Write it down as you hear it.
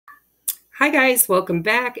Hi guys, welcome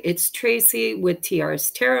back. It's Tracy with TR's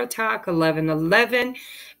Tarot Talk 1111.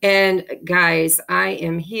 And guys, I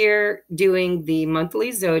am here doing the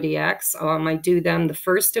monthly zodiacs. I do them the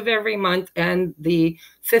first of every month and the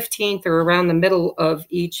 15th or around the middle of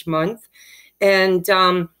each month. And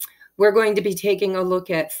we're going to be taking a look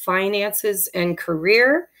at finances and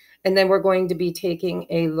career. And then we're going to be taking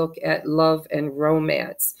a look at love and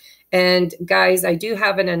romance. And guys, I do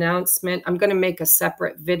have an announcement. I'm going to make a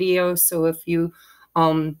separate video. So if you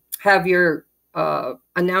have your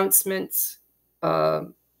announcements,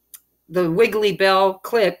 the wiggly bell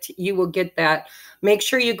clicked, you will get that. Make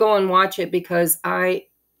sure you go and watch it because I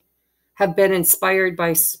have been inspired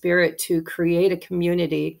by Spirit to create a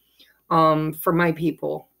community for my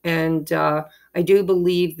people. And I do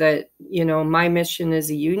believe that, you know, my mission is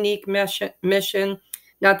a unique mission.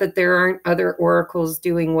 Not that there aren't other oracles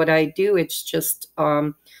doing what I do. It's just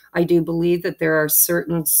I do believe that there are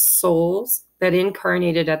certain souls that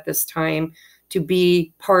incarnated at this time to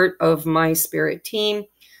be part of my spirit team.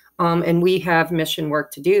 And we have mission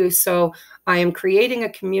work to do. So I am creating a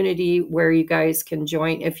community where you guys can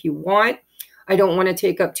join if you want. I don't want to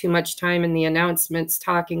take up too much time in the announcements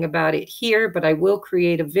talking about it here, but I will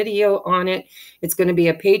create a video on it. It's going to be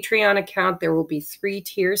a Patreon account. There will be 3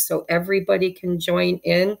 tiers, so everybody can join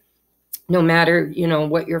in, no matter, you know,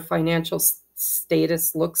 what your financial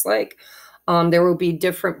status looks like. There will be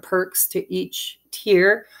different perks to each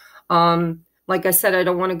tier. Like I said, I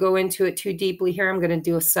don't want to go into it too deeply here. I'm going to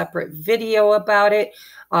do a separate video about it.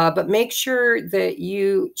 But make sure that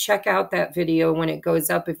you check out that video when it goes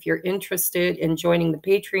up if you're interested in joining the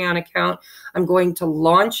Patreon account. I'm going to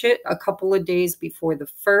launch it a couple of days before the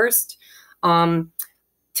 1st.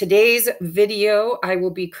 Today's video, I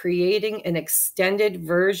will be creating an extended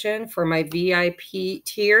version for my VIP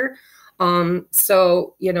tier.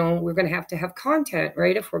 So, you know, we're going to have content,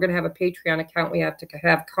 right? If we're going to have a Patreon account, we have to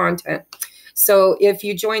have content. So if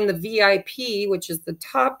you join the VIP, which is the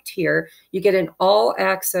top tier, you get an all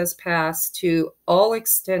access pass to all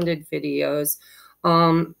extended videos.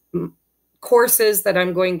 Courses that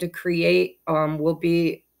I'm going to create will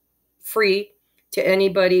be free to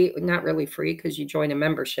anybody, not really free because you join a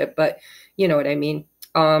membership, but you know what I mean.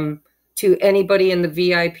 To anybody in the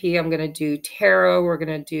VIP, I'm going to do tarot. We're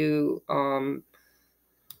going to do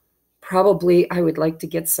probably, I would like to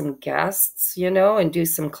get some guests, you know, and do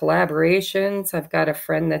some collaborations. I've got a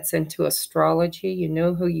friend that's into astrology. You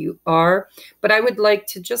know who you are. But I would like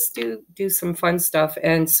to just do some fun stuff.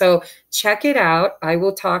 And so check it out. I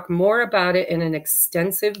will talk more about it in an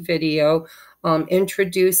extensive video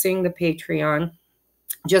introducing the Patreon.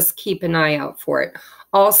 Just keep an eye out for it.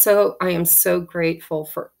 Also, I am so grateful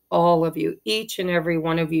for all of you, each and every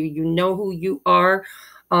one of you. You know who you are.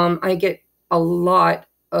 I get a lot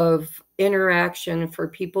of interaction for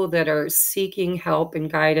people that are seeking help and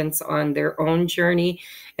guidance on their own journey,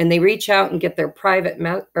 and they reach out and get their private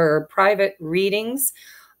readings.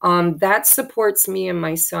 That supports me and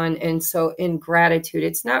my son. And so in gratitude,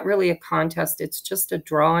 it's not really a contest. It's just a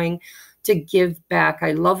drawing to give back.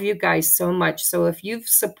 I love you guys so much. So if you've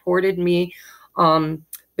supported me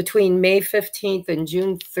between May 15th and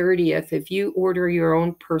June 30th, if you order your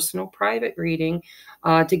own personal private reading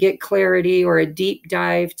to get clarity or a deep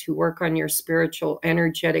dive to work on your spiritual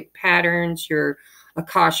energetic patterns, your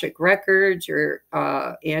Akashic records, your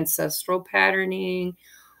ancestral patterning,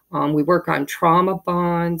 we work on trauma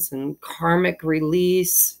bonds and karmic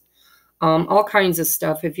release, all kinds of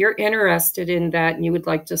stuff. If you're interested in that and you would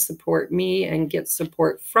like to support me and get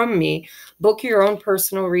support from me, book your own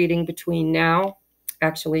personal reading between now,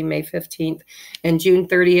 actually May 15th and June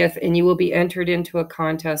 30th, and you will be entered into a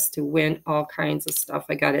contest to win all kinds of stuff.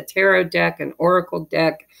 I got a tarot deck, an oracle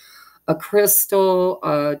deck, a crystal,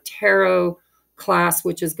 a tarot class,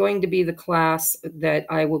 which is going to be the class that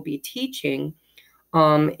I will be teaching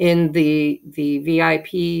in the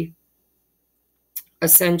VIP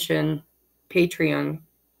Ascension Patreon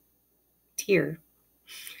tier.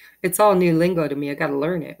 It's all new lingo to me. I got to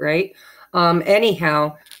learn it, right?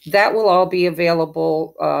 Anyhow, that will all be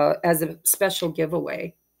available as a special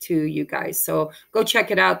giveaway to you guys. So go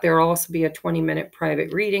check it out. There will also be a 20-minute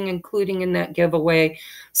private reading, including in that giveaway.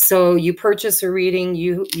 So you purchase a reading,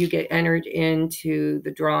 you get entered into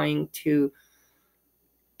the drawing to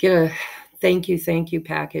get a thank you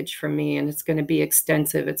package from me, and it's going to be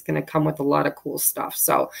extensive. It's going to come with a lot of cool stuff.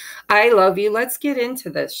 So I love you. Let's get into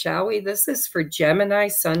this, shall we? This is for Gemini,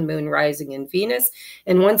 Sun, Moon, Rising, and Venus.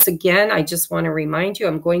 And once again, I just want to remind you,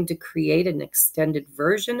 I'm going to create an extended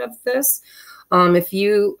version of this. If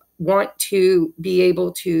you want to be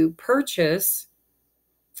able to purchase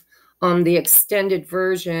the extended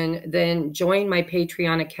version, then join my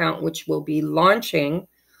Patreon account, which will be launching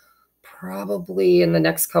probably in the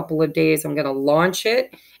next couple of days. I'm going to launch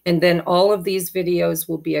it, and then all of these videos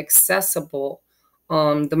will be accessible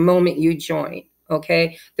the moment you join.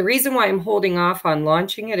 Okay. The reason why I'm holding off on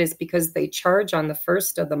launching it is because they charge on the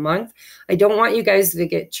 1st of the month. I don't want you guys to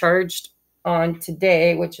get charged on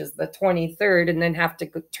today, which is the 23rd, and then have to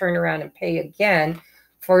turn around and pay again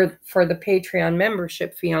for the Patreon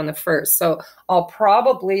membership fee on the 1st. So I'll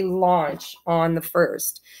probably launch on the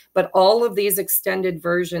 1st, but all of these extended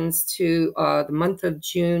versions to the month of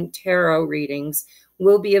June tarot readings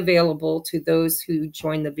will be available to those who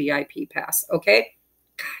join the VIP pass. Okay.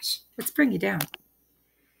 Gosh, let's bring you down.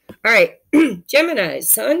 All right. Gemini,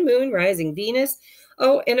 Sun, Moon, Rising, Venus.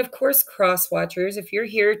 Oh, and of course, cross watchers. If you're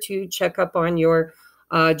here to check up on your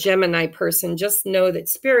Gemini person, just know that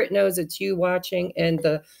Spirit knows it's you watching, and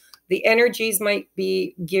the energies might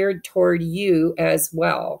be geared toward you as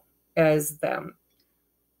well as them.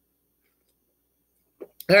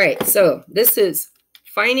 All right. So this is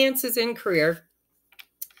finances and career.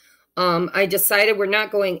 I decided we're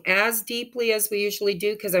not going as deeply as we usually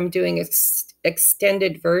do because I'm doing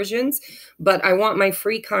extended versions, but I want my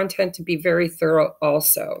free content to be very thorough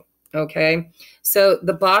also. Okay. So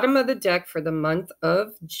the bottom of the deck for the month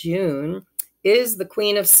of June is the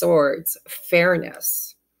Queen of Swords,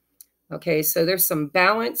 fairness. Okay. So there's some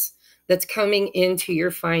balance that's coming into your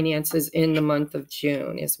finances in the month of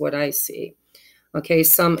June is what I see. Okay,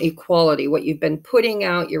 some equality. What you've been putting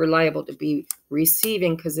out, you're liable to be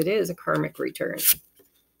receiving because it is a karmic return.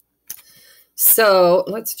 So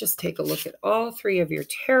let's just take a look at all three of your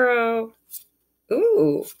tarot.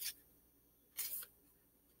 Ooh.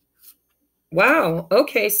 Wow.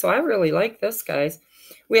 Okay, so I really like this, guys.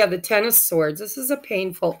 We have the Ten of Swords. This is a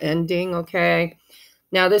painful ending, okay?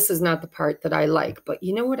 Now, this is not the part that I like, but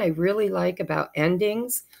you know what I really like about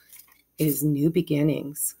endings is new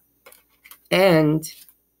beginnings. And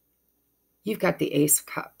you've got the Ace of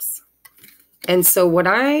Cups. And so what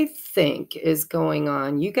I think is going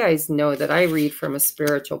on, you guys know that I read from a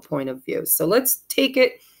spiritual point of view. So let's take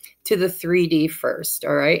it to the 3D first,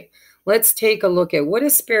 all right? Let's take a look at what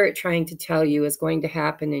is Spirit trying to tell you is going to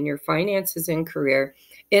happen in your finances and career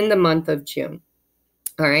in the month of June.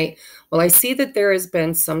 All right. Well, I see that there has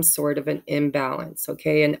been some sort of an imbalance,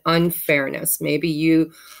 okay, an unfairness. Maybe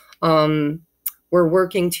you were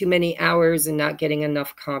working too many hours and not getting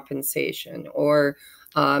enough compensation, or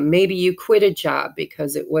maybe you quit a job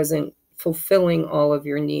because it wasn't fulfilling all of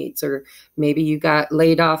your needs, or maybe you got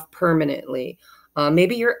laid off permanently.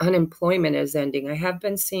 Maybe your unemployment is ending. I have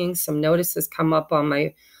been seeing some notices come up on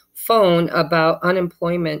my phone about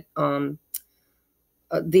unemployment,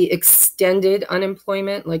 the extended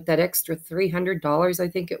unemployment, like that extra $300, I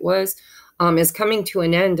think it was, is coming to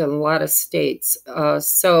an end in a lot of states.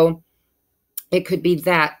 So it could be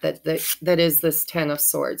that is this Ten of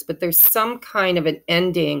Swords, but there's some kind of an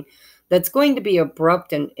ending that's going to be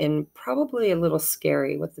abrupt and probably a little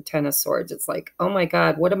scary with the Ten of Swords. It's like, oh my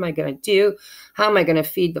God, what am I going to do? How am I going to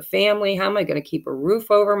feed the family? How am I going to keep a roof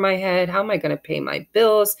over my head? How am I going to pay my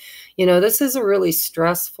bills? You know, this is a really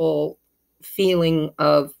stressful feeling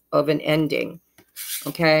of an ending.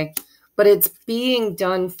 Okay. But it's being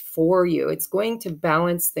done for you. It's going to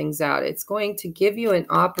balance things out. It's going to give you an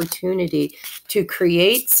opportunity to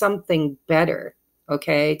create something better,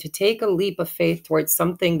 okay? To take a leap of faith towards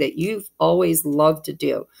something that you've always loved to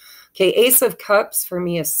do. Okay, Ace of Cups for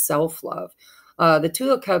me is self-love. The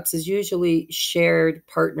Two of Cups is usually shared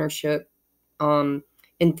partnership in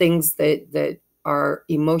things that are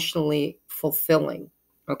emotionally fulfilling,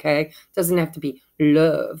 okay? It doesn't have to be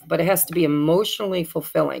love, but it has to be emotionally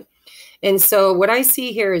fulfilling. And so what I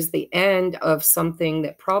see here is the end of something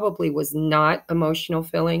that probably was not emotional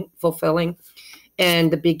fulfilling,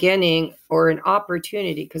 and the beginning or an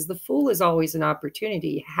opportunity, because the Fool is always an opportunity.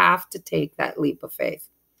 You have to take that leap of faith.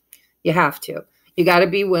 You have to. You got to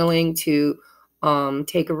be willing to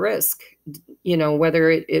take a risk, you know,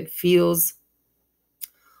 whether it feels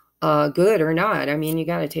good or not. I mean, you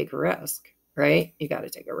got to take a risk, right? You got to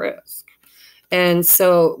take a risk. And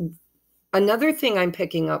so another thing I'm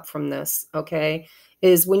picking up from this, okay,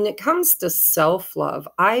 is when it comes to self-love,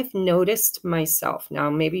 I've noticed myself. Now,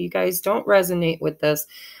 maybe you guys don't resonate with this,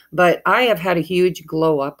 but I have had a huge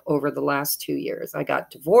glow up over the last 2 years. I got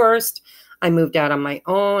divorced. I moved out on my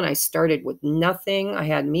own. I started with nothing. I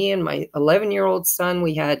had me and my 11-year-old son.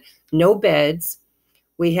 We had no beds.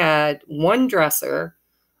 We had one dresser.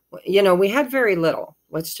 You know, we had very little.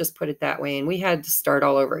 Let's just put it that way. And we had to start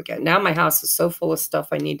all over again. Now my house is so full of stuff,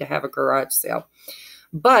 I need to have a garage sale.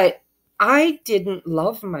 But I didn't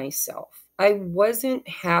love myself. I wasn't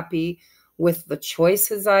happy with the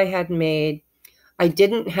choices I had made. I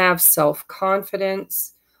didn't have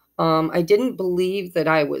self-confidence. I didn't believe that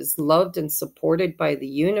I was loved and supported by the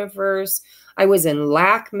universe. I was in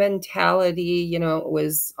lack mentality. You know, it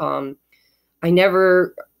was, I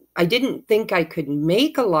didn't think I could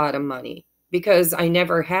make a lot of money because I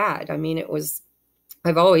never had. I mean,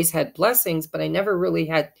 I've always had blessings, but I never really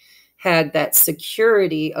had that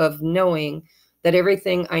security of knowing that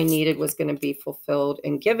everything I needed was going to be fulfilled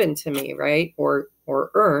and given to me, right? Or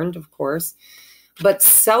earned, of course. But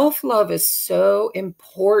self-love is so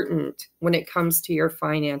important when it comes to your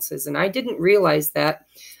finances. And I didn't realize that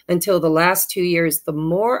until the last 2 years. The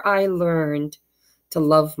more I learned to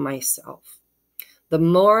love myself, the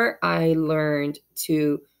more I learned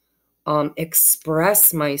to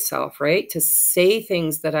express myself, right? To say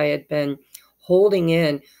things that I had been holding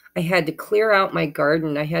in. I had to clear out my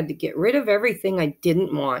garden. I had to get rid of everything I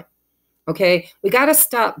didn't want. Okay, we got to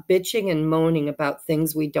stop bitching and moaning about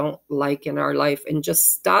things we don't like in our life and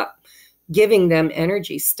just stop giving them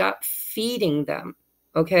energy. Stop feeding them.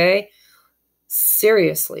 Okay,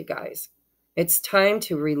 seriously, guys, it's time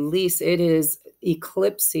to release. It is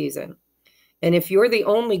eclipse season. And if you're the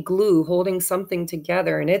only glue holding something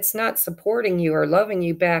together and it's not supporting you or loving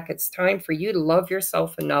you back, it's time for you to love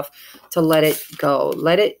yourself enough to let it go.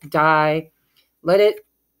 Let it die. Let it,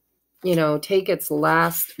 take its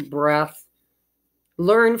last breath.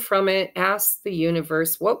 Learn from it. Ask the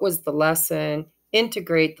universe, what was the lesson?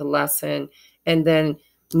 Integrate the lesson, and then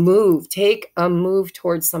move. Take a move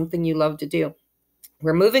towards something you love to do.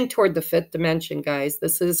 We're moving toward the fifth dimension, guys.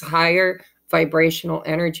 This is higher vibrational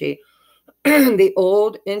energy. The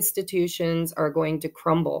old institutions are going to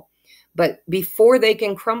crumble. But before they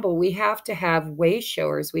can crumble, we have to have way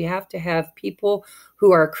showers. We have to have people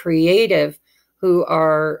who are creative, who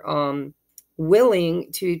are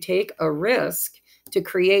willing to take a risk to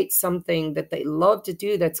create something that they love to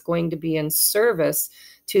do that's going to be in service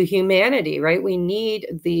to humanity, right? We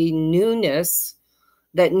need the newness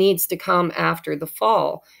that needs to come after the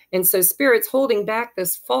fall. And so Spirit's holding back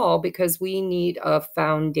this fall because we need a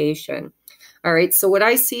foundation. All right, so what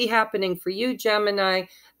I see happening for you, Gemini,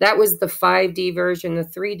 that was the 5D version. The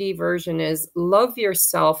 3D version is love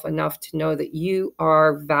yourself enough to know that you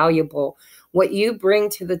are valuable. What you bring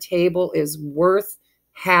to the table is worth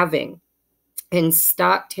having, and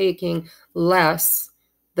stop taking less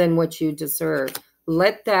than what you deserve.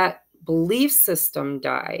 Let that belief system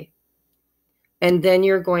die. And then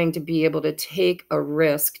you're going to be able to take a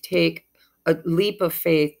risk, take a leap of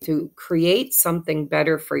faith to create something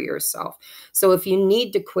better for yourself. So if you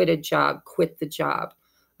need to quit a job, quit the job.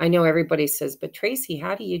 I know everybody says, but Tracy,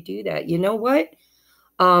 how do you do that? You know what?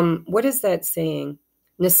 What is that saying?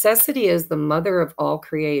 Necessity is the mother of all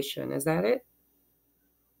creation. Is that it?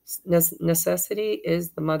 Necessity is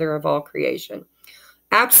the mother of all creation.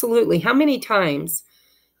 Absolutely. How many times?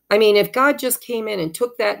 I mean, if God just came in and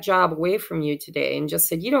took that job away from you today and just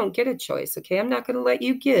said, you don't get a choice, okay? I'm not going to let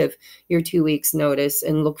you give your 2 weeks notice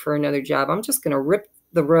and look for another job. I'm just going to rip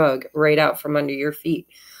the rug right out from under your feet.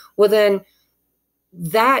 Well, then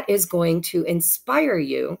that is going to inspire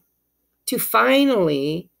you to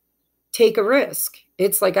finally take a risk.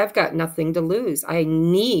 It's like, I've got nothing to lose. I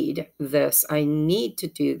need this. I need to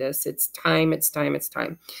do this. It's time. It's time. It's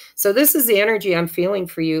time. So this is the energy I'm feeling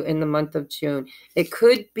for you in the month of June. It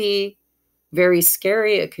could be very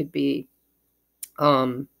scary. It could be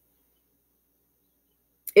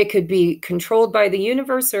controlled by the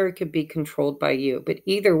universe, or it could be controlled by you. But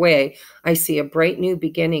either way, I see a bright new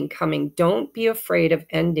beginning coming. Don't be afraid of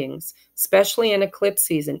endings, especially in eclipse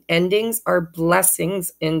season. Endings are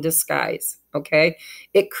blessings in disguise, okay?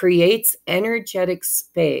 It creates energetic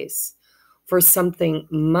space for something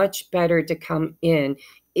much better to come in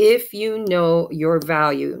if you know your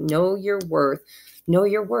value, know your worth, know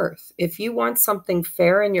your worth. If you want something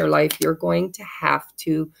fair in your life, you're going to have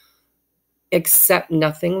to accept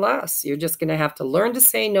nothing less. You're just going to have to learn to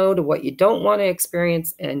say no to what you don't want to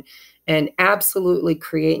experience, and absolutely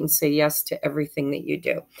create and say yes to everything that you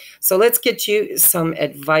do. So let's get you some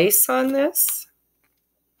advice on this.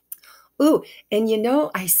 Ooh, and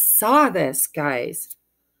I saw this, guys.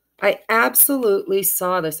 I absolutely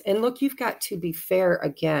saw this. And look, you've got to be fair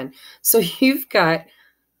again. So you've got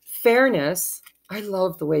fairness. I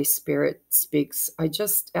love the way Spirit speaks. I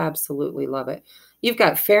just absolutely love it. You've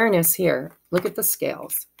got fairness here. Look at the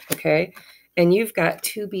scales, okay? And you've got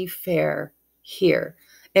to be fair here.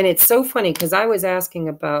 And it's so funny because I was asking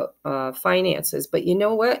about finances, but you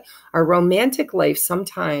know what? Our romantic life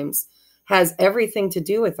sometimes has everything to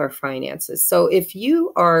do with our finances. So if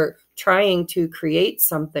you are trying to create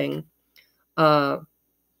something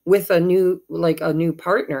with a new, like a new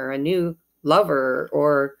partner, a new lover,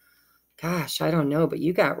 or gosh, I don't know, but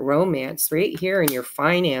you got romance right here in your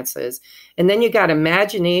finances. And then you got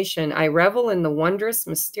imagination. I revel in the wondrous,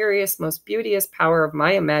 mysterious, most beauteous power of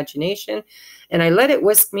my imagination, and I let it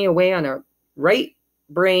whisk me away on a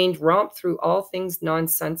right-brained romp through all things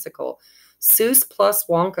nonsensical. Seuss plus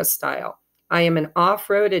Wonka style. I am an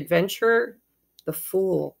off-road adventurer, the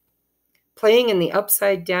fool, playing in the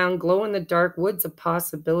upside-down, glow-in-the-dark woods of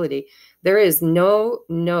possibility. There is no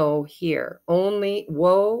no here, only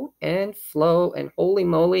woe and flow, and holy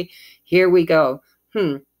moly, here we go.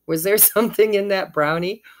 Was there something in that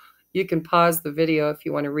brownie? You can pause the video if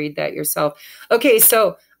you want to read that yourself. Okay,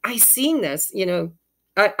 so I seen this,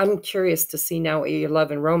 I'm curious to see now what your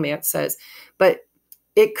love and romance says, but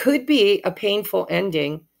it could be a painful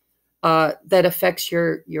ending that affects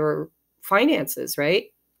your finances, right?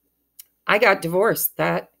 I got divorced.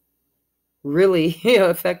 That really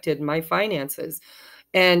affected my finances.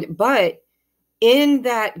 But in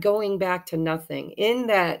that going back to nothing, in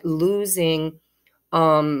that losing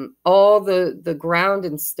all the ground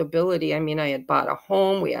and stability, I mean, I had bought a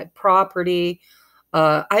home, we had property.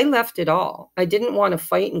 I left it all. I didn't want to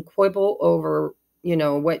fight and quibble over,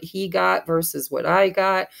 what he got versus what I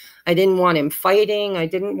got. I didn't want him fighting. I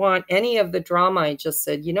didn't want any of the drama. I just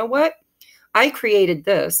said, you know what? I created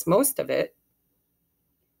this, most of it,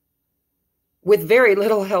 with very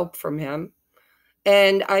little help from him.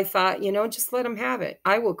 And I thought, just let him have it.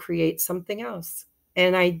 I will create something else.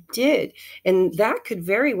 And I did. And that could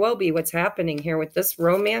very well be what's happening here with this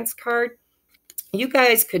romance card. You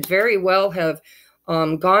guys could very well have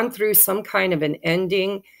gone through some kind of an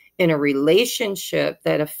ending in a relationship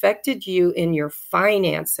that affected you in your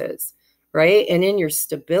finances, right? And in your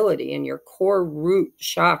stability, in your core root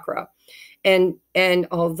chakra. And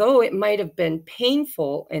although it might have been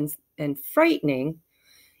painful and frightening,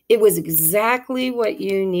 it was exactly what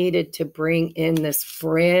you needed to bring in this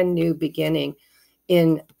brand new beginning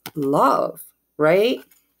in love, right?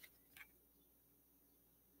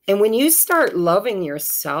 And when you start loving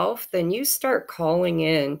yourself, then you start calling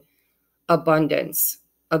in abundance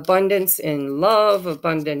in love,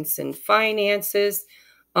 abundance in finances.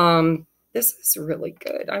 This is really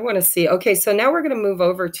good. I want to see. Okay, so now we're going to move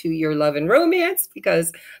over to your love and romance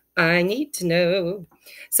because I need to know.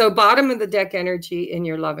 So bottom of the deck energy in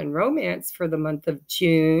your love and romance for the month of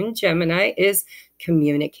June, Gemini, is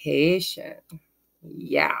communication.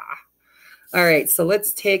 Yeah. All right, so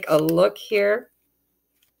let's take a look here.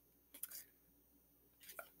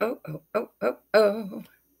 Oh.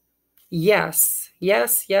 Yes.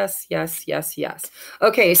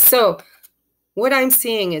 Okay, so what I'm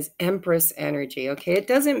seeing is Empress energy, okay? It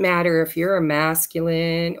doesn't matter if you're a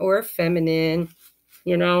masculine or a feminine,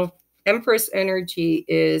 Empress energy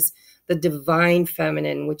is the divine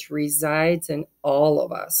feminine, which resides in all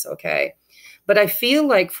of us, okay? But I feel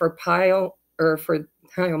like for I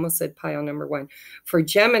almost said pile number one, for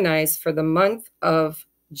Geminis, for the month of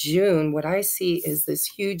June, what I see is this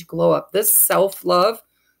huge glow up, this self-love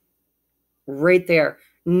right there.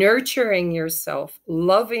 Nurturing yourself,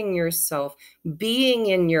 loving yourself, being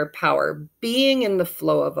in your power, being in the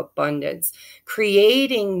flow of abundance,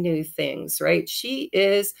 creating new things, right? She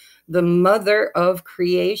is the mother of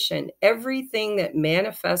creation. Everything that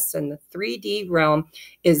manifests in the 3D realm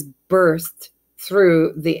is birthed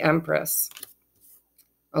through the Empress.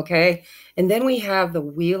 Okay. And then we have the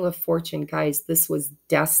Wheel of Fortune, guys. This was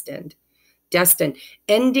destined.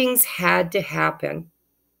 Endings had to happen.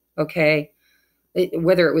 Okay.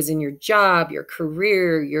 Whether it was in your job, your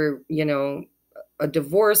career, a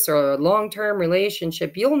divorce or a long-term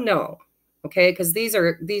relationship, you'll know. Okay. Because these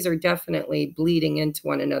are definitely bleeding into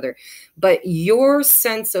one another. But your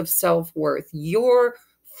sense of self-worth, your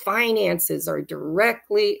finances are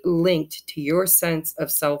directly linked to your sense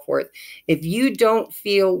of self-worth. If you don't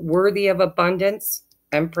feel worthy of abundance,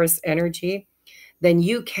 Empress energy, then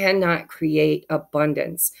you cannot create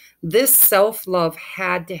abundance. This self-love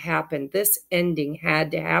had to happen. This ending had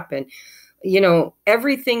to happen.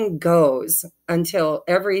 Everything goes until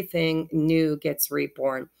everything new gets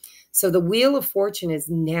reborn. So the Wheel of Fortune is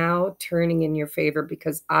now turning in your favor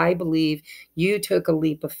because I believe you took a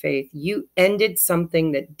leap of faith. You ended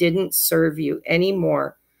something that didn't serve you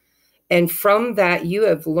anymore. And from that, you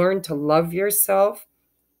have learned to love yourself.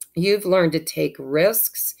 You've learned to take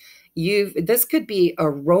risks. This could be a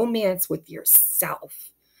romance with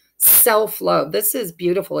yourself. Self-love. This is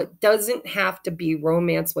beautiful. It doesn't have to be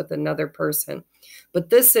romance with another person. But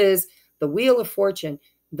this is the Wheel of Fortune.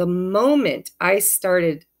 The moment I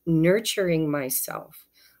started nurturing myself,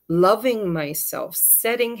 loving myself,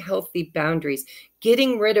 setting healthy boundaries,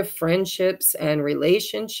 getting rid of friendships and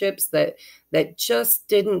relationships that just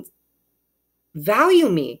didn't value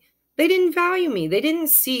me. They didn't value me. They didn't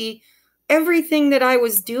see everything that I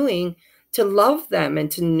was doing to love them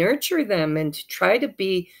and to nurture them and to try to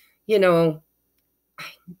be, you know,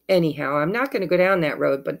 anyhow, I'm not going to go down that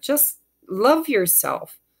road, but just love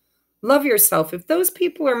yourself. Love yourself. If those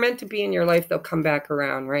people are meant to be in your life, they'll come back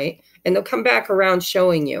around, right? And they'll come back around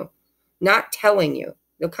showing you, not telling you.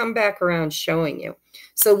 They'll come back around showing you.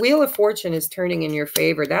 So Wheel of Fortune is turning in your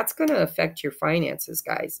favor. That's going to affect your finances,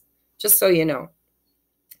 guys, just so you know.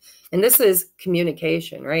 And this is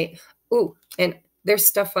communication, right? Ooh, and there's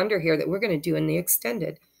stuff under here that we're going to do in the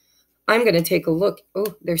extended. I'm going to take a look.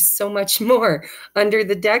 Oh, there's so much more under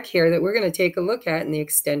the deck here that we're going to take a look at in the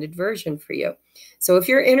extended version for you. So if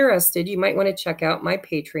you're interested, you might want to check out my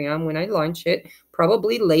Patreon when I launch it,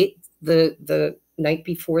 probably late the night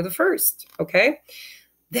before the 1st, okay?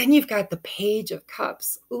 Then you've got the Page of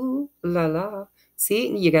Cups. Ooh, la la.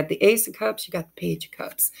 See, you got the Ace of Cups, you got the Page of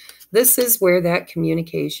Cups. This is where that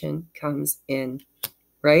communication comes in,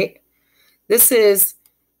 right? This is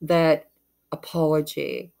that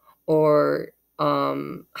apology or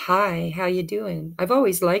hi, how you doing? I've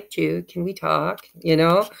always liked you. Can we talk? You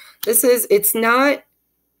know, it's not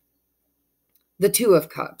the Two of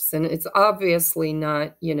Cups, and it's obviously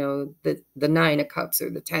not, you know, the Nine of Cups or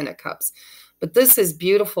the Ten of Cups. But this is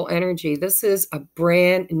beautiful energy. This is a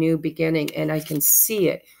brand new beginning, and I can see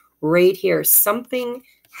it right here. Something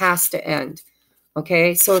has to end,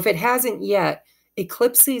 okay? So if it hasn't yet,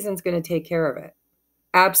 eclipse season is going to take care of it.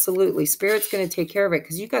 Absolutely. Spirit's going to take care of it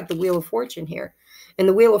because you got the Wheel of Fortune here. And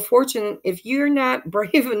the Wheel of Fortune, if you're not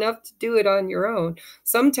brave enough to do it on your own,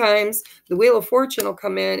 sometimes the Wheel of Fortune will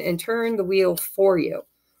come in and turn the wheel for you,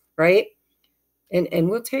 right? And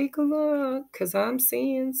we'll take a look because I'm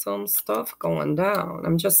seeing some stuff going down.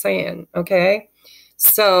 I'm just saying, okay?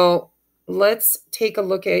 So let's take a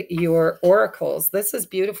look at your oracles. This is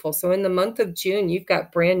beautiful. So in the month of June, you've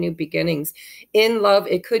got brand new beginnings in love.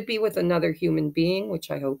 It could be with another human being,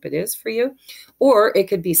 which I hope it is for you, or it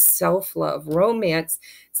could be self-love, romance.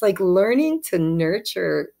 It's like learning to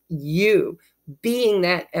nurture you, being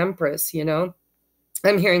that empress, you know?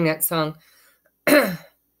 I'm hearing that song.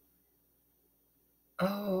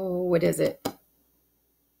 Oh, what is it?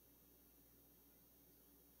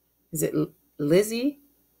 Is it Lizzie?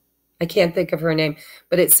 I can't think of her name,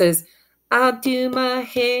 but it says, I'll do my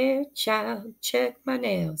hair, child, check my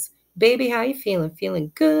nails. Baby, how you feeling?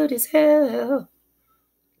 Feeling good as hell.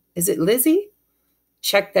 Is it Lizzie?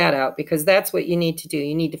 Check that out because that's what you need to do.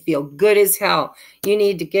 You need to feel good as hell. You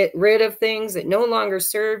need to get rid of things that no longer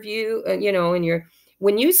serve you. You know, and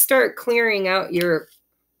when you start clearing out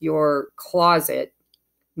your closet,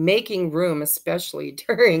 making room, especially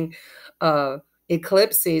during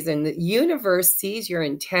eclipse season, the universe sees your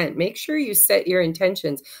intent. Make sure you set your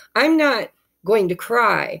intentions. I'm not going to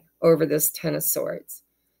cry over this Ten of Swords.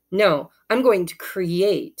 No, I'm going to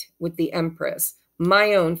create with the Empress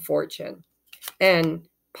my own fortune and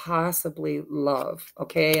possibly love,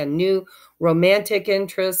 okay? A new romantic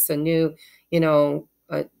interest, a new, you know,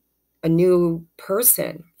 a new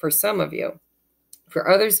person for some of you. For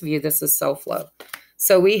others of you, this is self-love.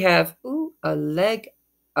 So we have, ooh, a leg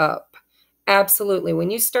up. Absolutely. When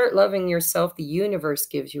you start loving yourself, the universe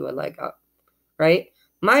gives you a leg up, right?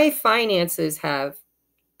 My finances have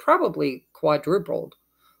probably quadrupled.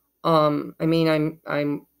 I mean,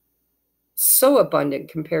 I'm so abundant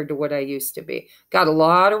compared to what I used to be. Got a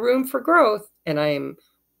lot of room for growth, and I am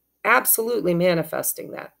absolutely manifesting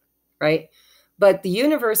that, right? But the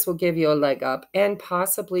universe will give you a leg up, and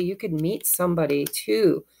possibly you could meet somebody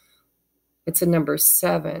too. It's a number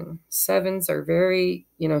 7. 7s are very,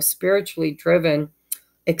 you know, spiritually driven,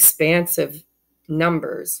 expansive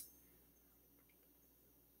numbers.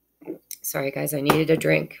 Sorry, guys, I needed a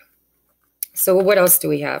drink. So what else do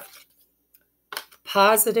we have?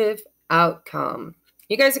 Positive outcome.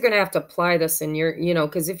 You guys are going to have to apply this in your, you know,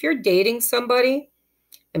 because if you're dating somebody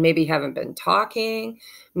and maybe haven't been talking,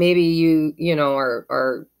 maybe you know,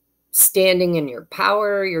 are standing in your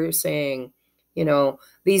power, you're saying, you know,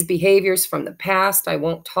 these behaviors from the past, I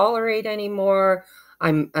won't tolerate anymore.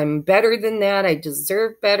 I'm better than that. I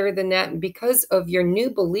deserve better than that. And because of your new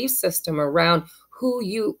belief system around who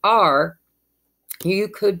you are, you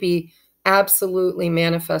could be absolutely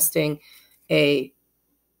manifesting a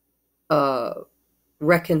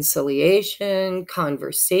reconciliation,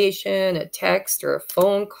 conversation, a text or a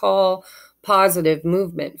phone call, positive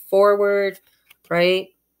movement forward, right?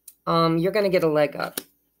 You're going to get a leg up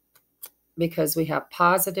because we have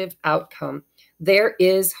positive outcome. There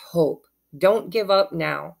is hope. Don't give up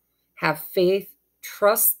now. have faith,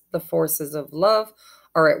 trust the forces of love,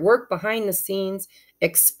 are at work behind the scenes,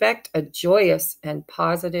 expect a joyous and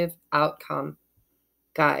positive outcome.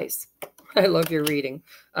 Guys, I love your reading.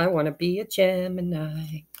 I want to be a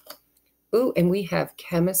Gemini. Ooh, and we have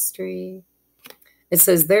chemistry. It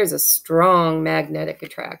says there's a strong magnetic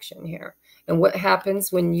attraction here. And what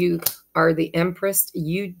happens when you are the Empress?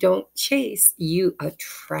 You don't chase, you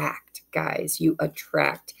attract, guys. You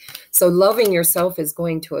attract. So loving yourself is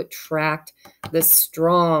going to attract this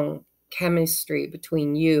strong chemistry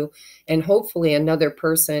between you and hopefully another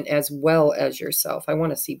person as well as yourself. I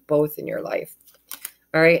want to see both in your life.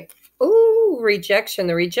 All right. Ooh, rejection.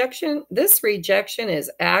 This rejection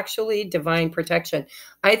is actually divine protection.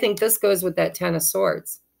 I think this goes with that 10 of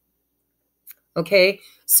Swords. Okay.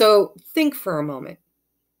 So think for a moment.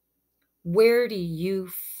 Where do you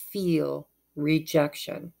feel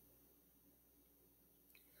rejection?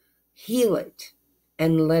 Heal it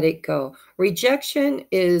and let it go. Rejection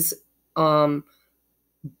is born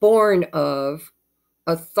of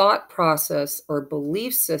a thought process or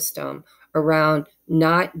belief system around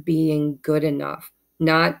not being good enough,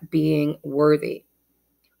 not being worthy.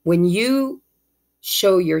 When you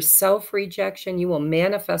show yourself rejection, you will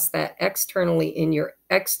manifest that externally in your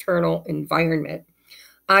external environment.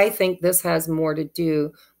 I think this has more to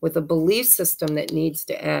do with a belief system that needs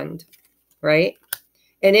to end, right?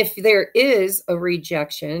 And if there is a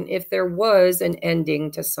rejection, if there was an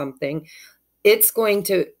ending to something, it's going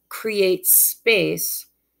to create space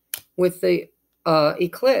with the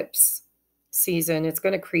eclipse season. It's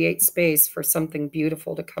going to create space for something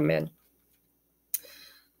beautiful to come in.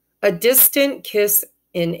 A distant kiss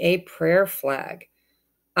in a prayer flag.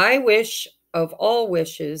 I wish of all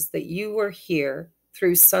wishes that you were here.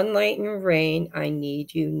 Through sunlight and rain, I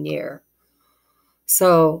need you near.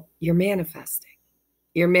 So you're manifesting.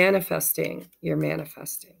 You're manifesting. You're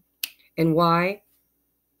manifesting. And why?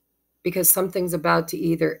 Because something's about to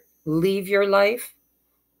either leave your life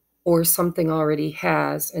or something already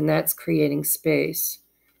has, and that's creating space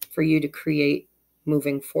for you to create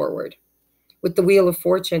moving forward. With the Wheel of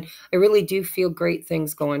Fortune, I really do feel great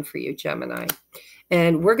things going for you, Gemini.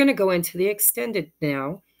 And we're going to go into the extended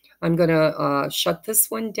now. I'm going to shut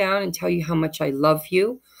this one down and tell you how much I love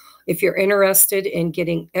you. If you're interested in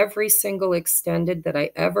getting every single extended that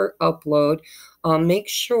I ever upload, make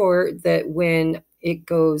sure that when it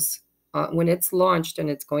goes, when it's launched, and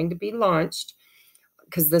it's going to be launched,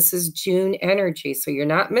 because this is June energy, so you're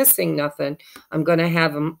not missing nothing. I'm going to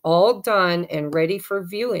have them all done and ready for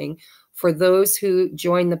viewing for those who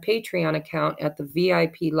join the Patreon account at the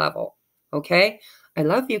VIP level. Okay? I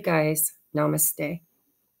love you guys. Namaste.